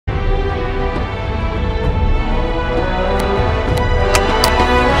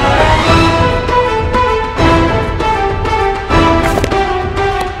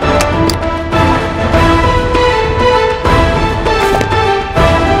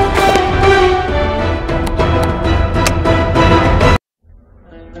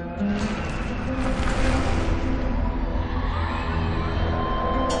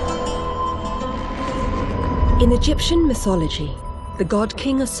Egyptian mythology, the god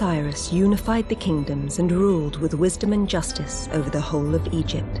king Osiris unified the kingdoms and ruled with wisdom and justice over the whole of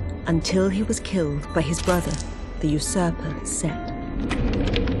Egypt, until he was killed by his brother, the usurper Set.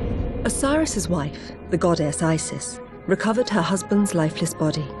 Osiris's wife, the goddess Isis, recovered her husband's lifeless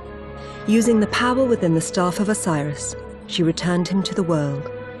body. Using the power within the staff of Osiris, she returned him to the world,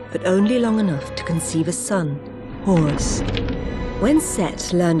 but only long enough to conceive a son, Horus. When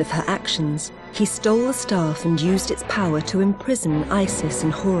Set learned of her actions, he stole the staff and used its power to imprison Isis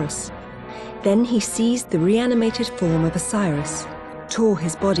and Horus. Then he seized the reanimated form of Osiris, tore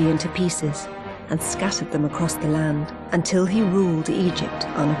his body into pieces, and scattered them across the land until he ruled Egypt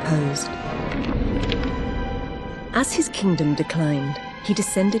unopposed. As his kingdom declined, he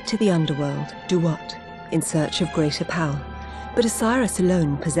descended to the underworld, Duat, in search of greater power. But Osiris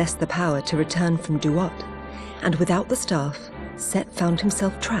alone possessed the power to return from Duat, and without the staff, Set found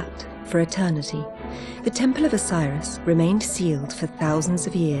himself trapped for eternity. The Temple of Osiris remained sealed for thousands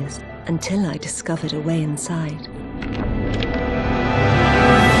of years until I discovered a way inside.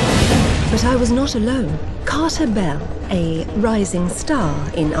 But I was not alone. Carter Bell, a rising star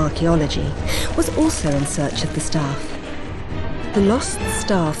in archaeology, was also in search of the staff. The lost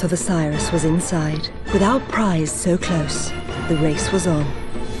staff of Osiris was inside. With our prize so close, the race was on.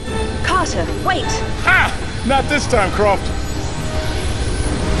 Carter, wait! Ha! Not this time, Croft!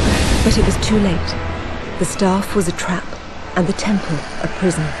 But it was too late. The staff was a trap, and the temple a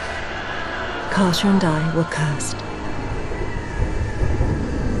prison. Carter and I were cursed.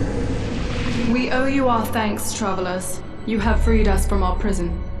 We owe you our thanks, travelers. You have freed us from our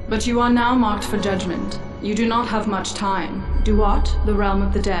prison. But you are now marked for judgment. You do not have much time. Duat, the realm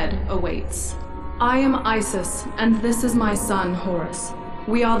of the dead, awaits. I am Isis, and this is my son, Horus.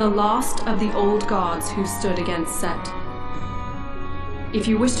 We are the last of the old gods who stood against Set. If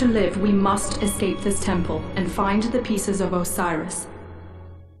you wish to live, we must escape this temple and find the pieces of Osiris.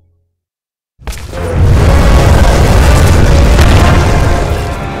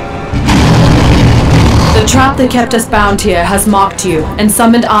 The trap that kept us bound here has mocked you and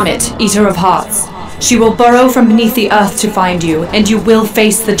summoned Amit, Eater of Hearts. She will burrow from beneath the earth to find you, and you will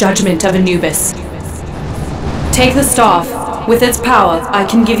face the judgment of Anubis. Take the staff. With its power, I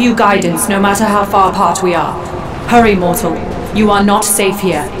can give you guidance no matter how far apart we are. Hurry, mortal. You are not safe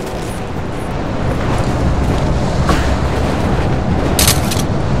here.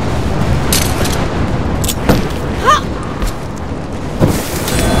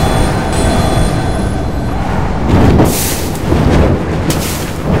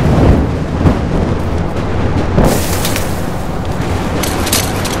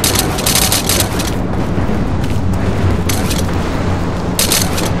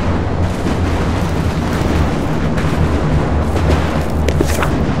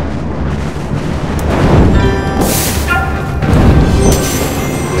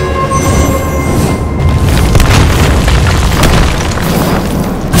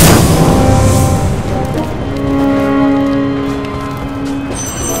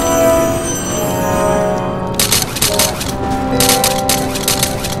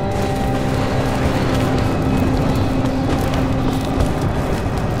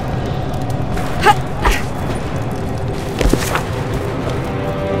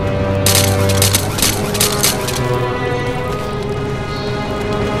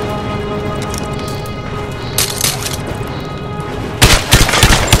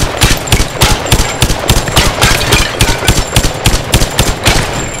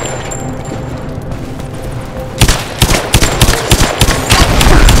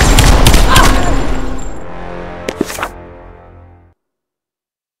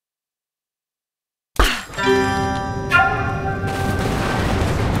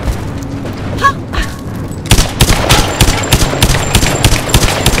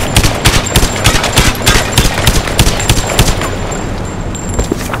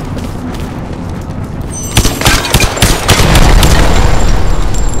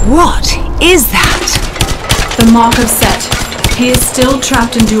 What is that? The mark of Set. He is still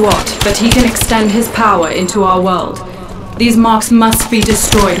trapped in Duat, but he can extend his power into our world. These marks must be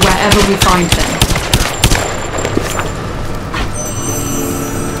destroyed wherever we find them.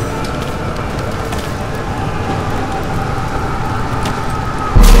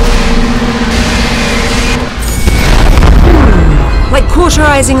 Like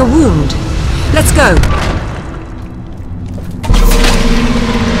cauterizing a wound. Let's go.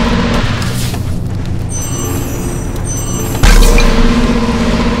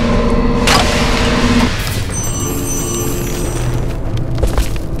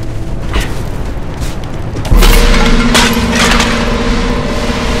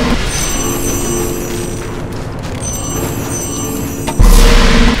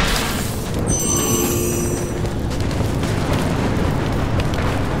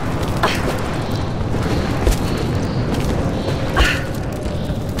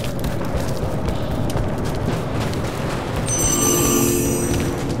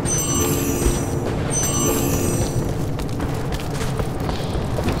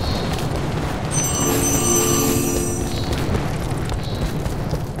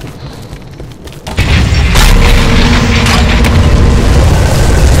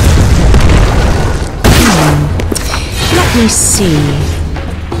 me see.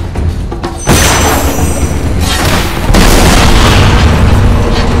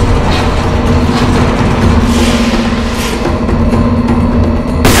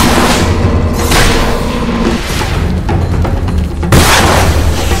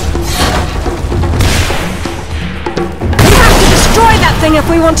 If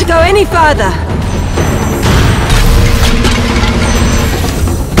we want to go any further.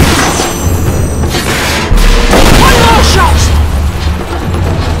 One more shot!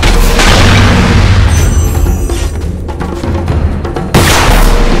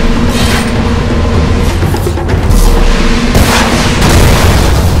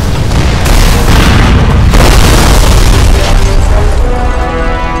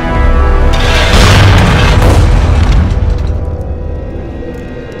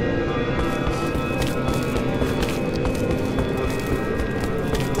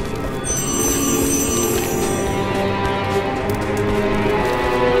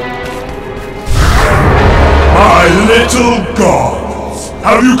 Little gods,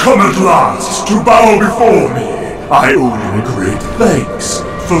 have you come at last to bow before me? I owe you a great thanks.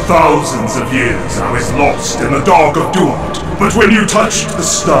 For thousands of years I was lost in the dark of Duat, but when you touched the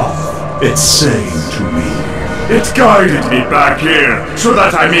staff, it sang to me. It guided me back here, so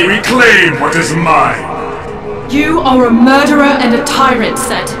that I may reclaim what is mine. You are a murderer and a tyrant,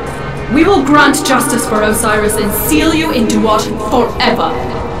 Set. We will grant justice for Osiris and seal you in Duat forever.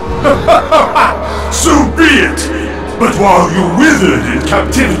 So be it! But while you withered in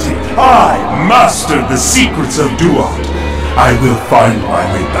captivity, I mastered the secrets of Duat. I will find my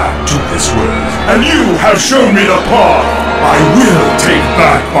way back to this world, and you have shown me the path. I will take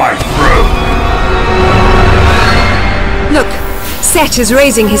back my throne. Look, Set is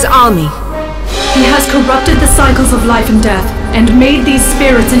raising his army. He has corrupted the cycles of life and death, and made these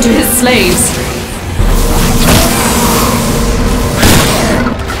spirits into his slaves.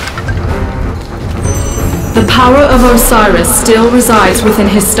 The power of Osiris still resides within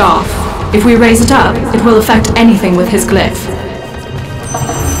his staff. If we raise it up, it will affect anything with his glyph.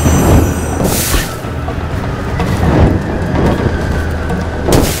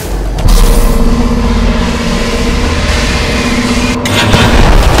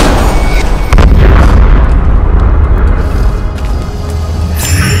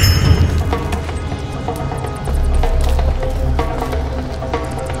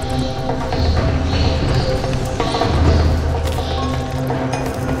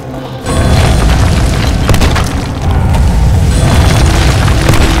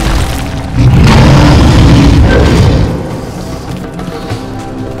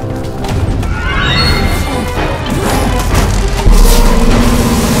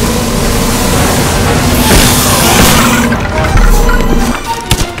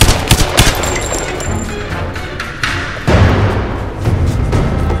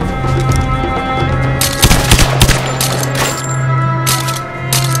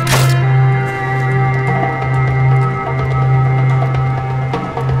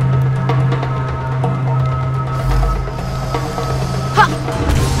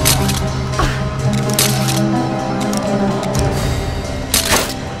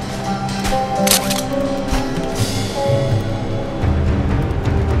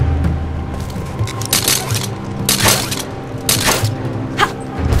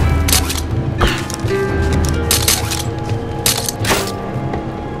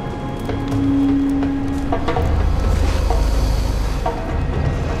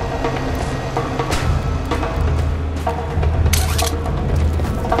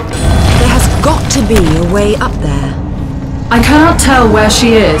 To be a way up there. I cannot tell where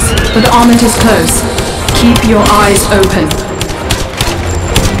she is, but Amit is close. Keep your eyes open.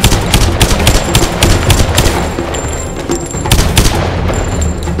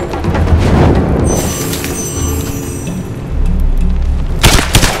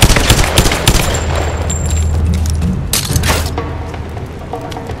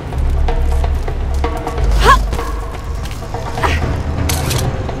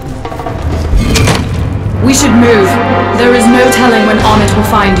 We should move. There is no telling when Amit will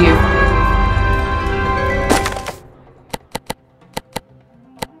find you.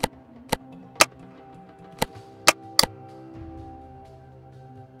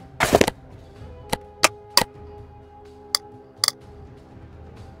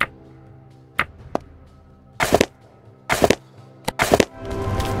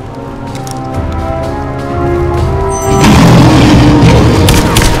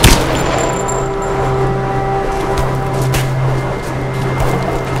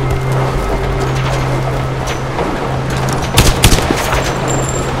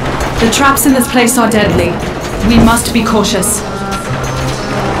 The traps in this place are deadly. We must be cautious.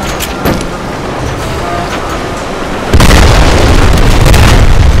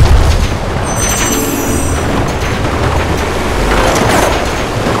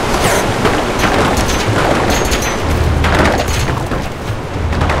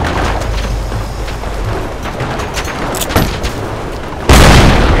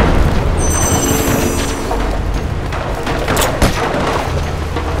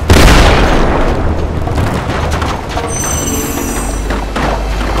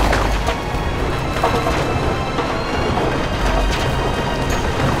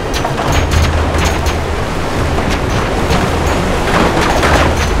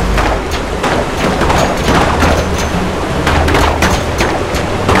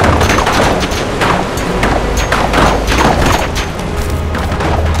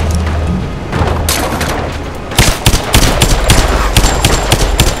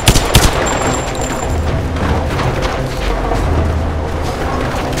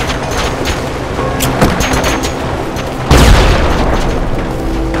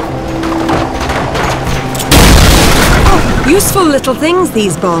 Useful little things,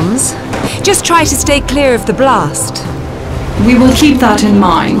 these bombs. Just try to stay clear of the blast. We will keep that in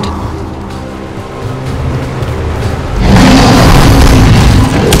mind.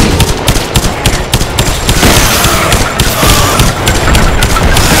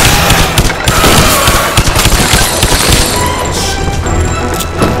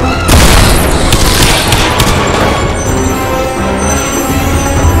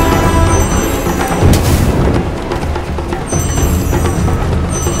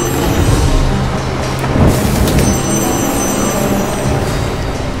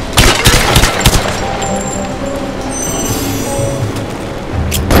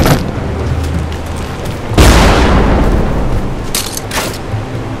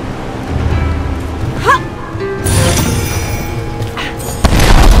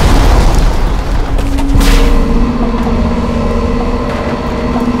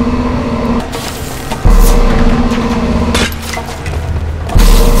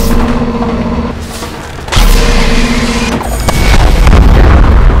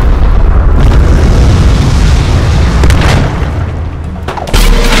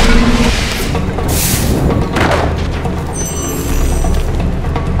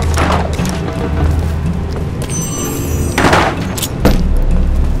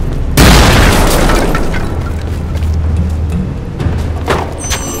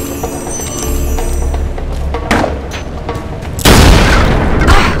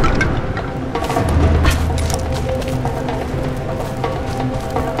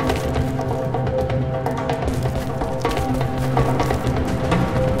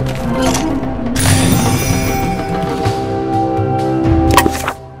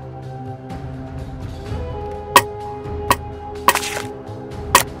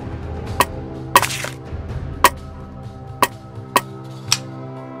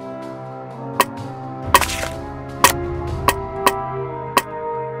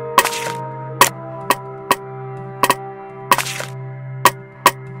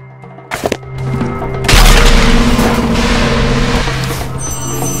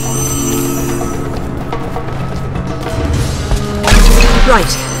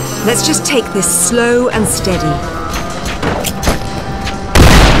 Right, let's just take this slow and steady.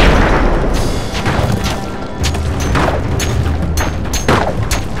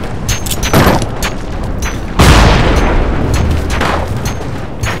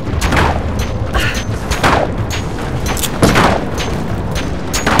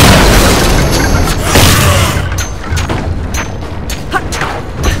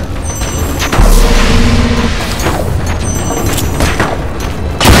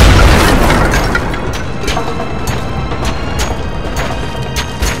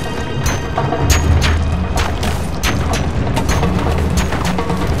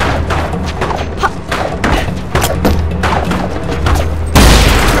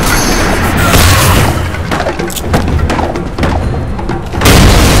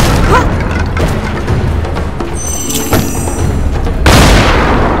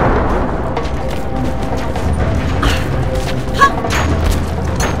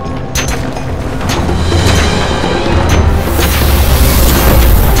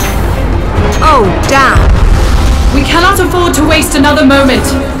 Damn! We cannot afford to waste another moment.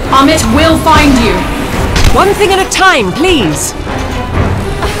 Amit will find you. One thing at a time, please.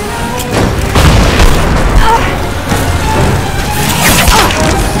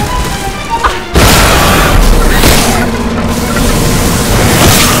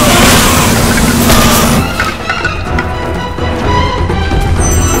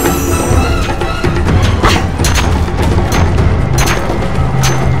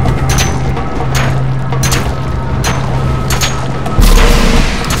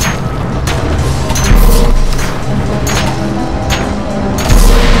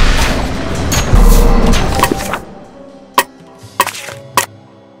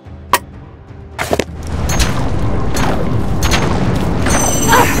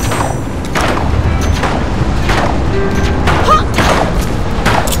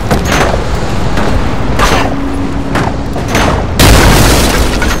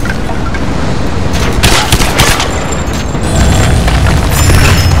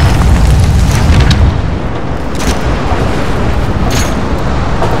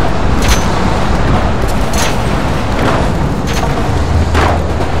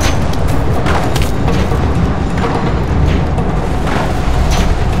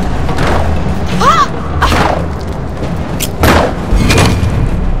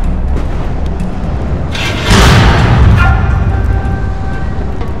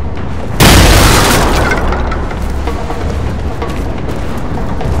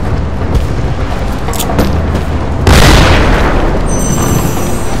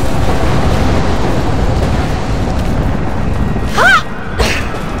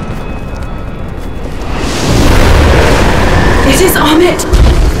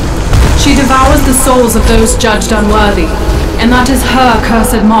 souls of those judged unworthy, and that is her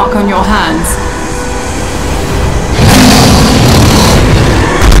cursed mark on your hands.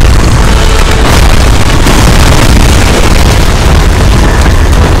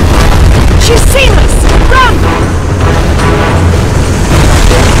 She's seen us! Run!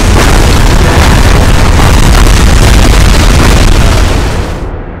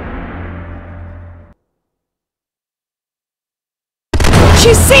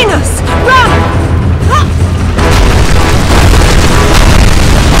 She's seen us! Run!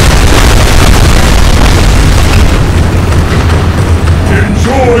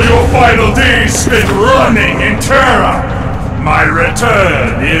 Enjoy your final days spent running in terror! My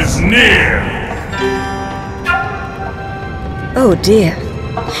return is near! Oh dear.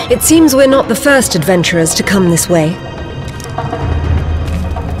 It seems we're not the first adventurers to come this way.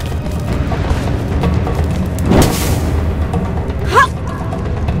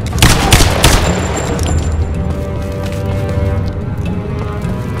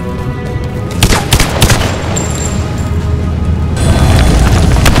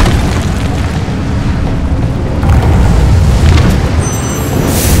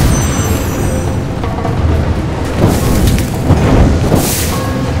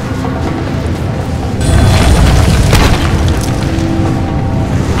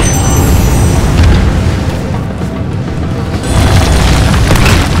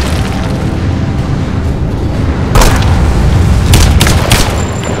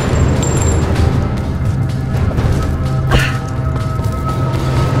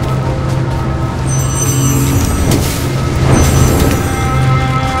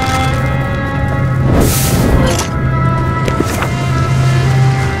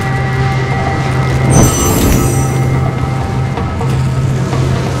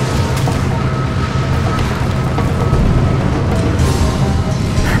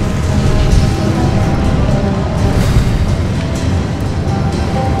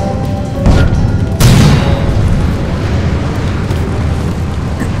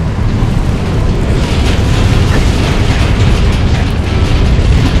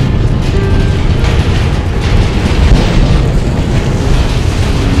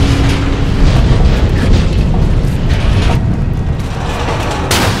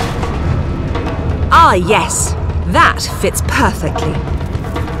 Ah, yes. That fits perfectly.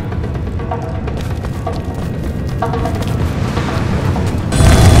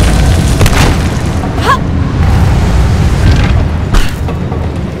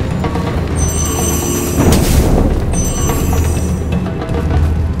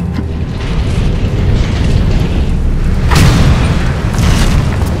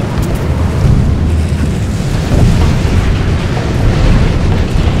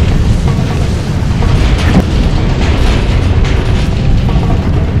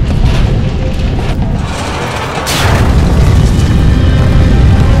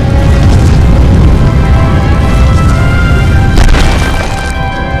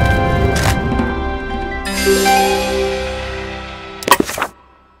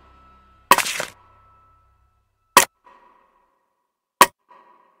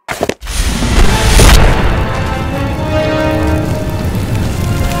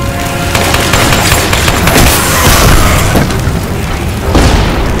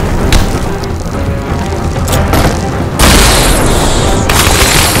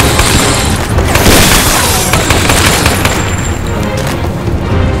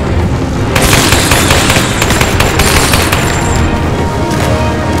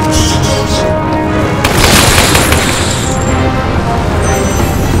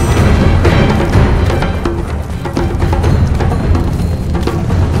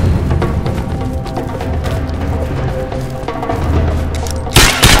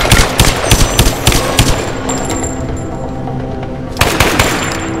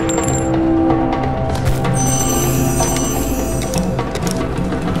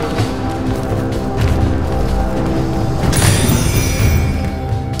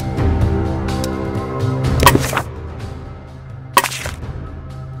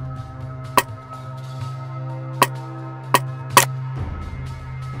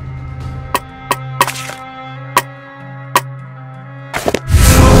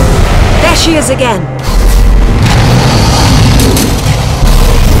 She is again.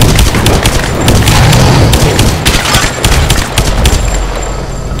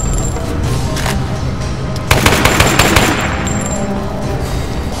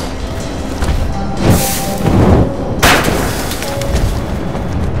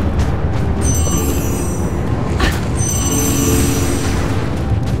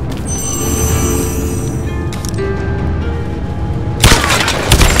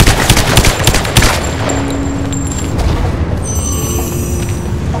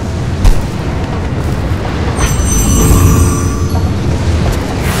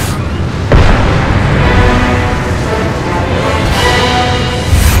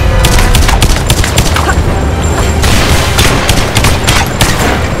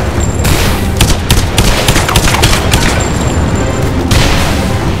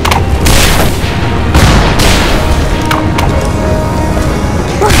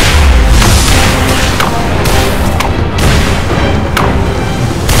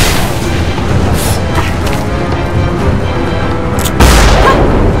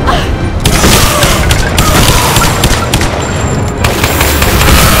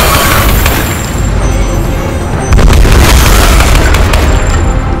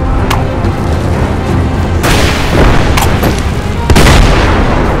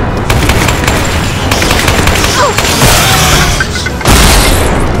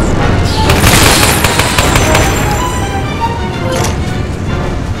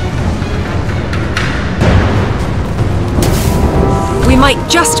 might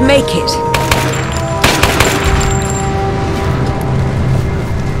just make it.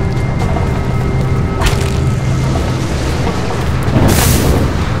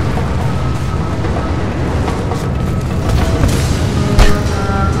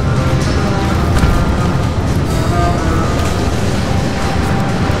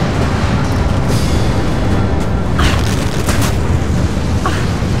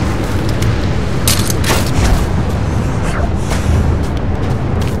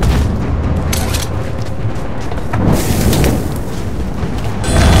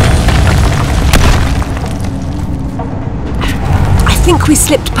 We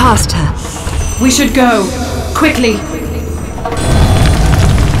slipped past her. We should go. Quickly.